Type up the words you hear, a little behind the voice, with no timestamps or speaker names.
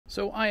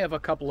So I have a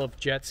couple of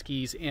jet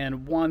skis,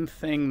 and one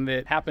thing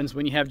that happens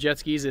when you have jet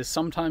skis is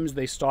sometimes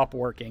they stop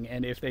working.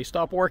 And if they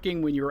stop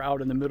working when you're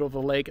out in the middle of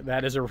the lake,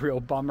 that is a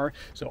real bummer.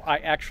 So I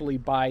actually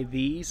buy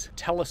these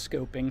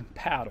telescoping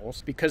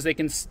paddles because they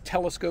can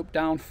telescope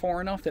down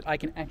far enough that I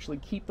can actually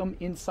keep them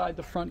inside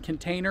the front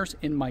containers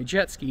in my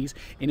jet skis.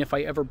 And if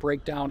I ever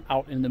break down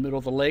out in the middle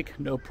of the lake,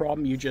 no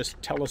problem. You just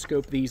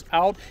telescope these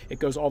out. It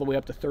goes all the way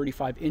up to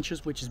 35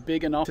 inches, which is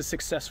big enough to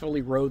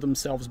successfully row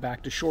themselves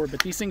back to shore.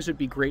 But these things would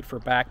be great for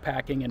backpacking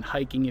and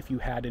hiking if you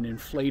had an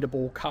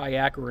inflatable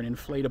kayak or an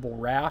inflatable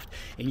raft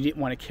and you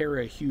didn't want to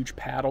carry a huge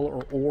paddle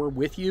or oar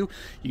with you.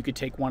 You could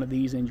take one of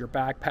these in your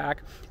backpack,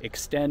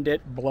 extend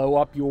it, blow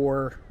up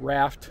your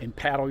raft, and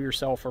paddle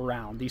yourself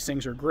around. These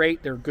things are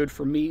great. They're good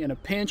for me in a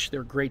pinch.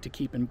 They're great to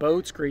keep in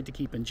boats, great to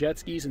keep in jet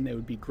skis, and they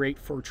would be great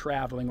for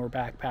traveling or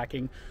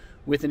backpacking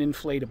with an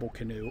inflatable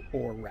canoe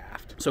or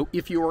raft. So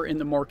if you are in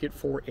the market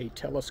for a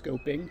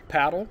telescoping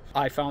paddle,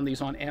 I found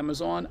these on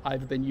Amazon.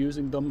 I've been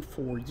using them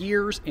for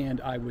years and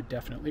I would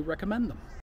definitely recommend them.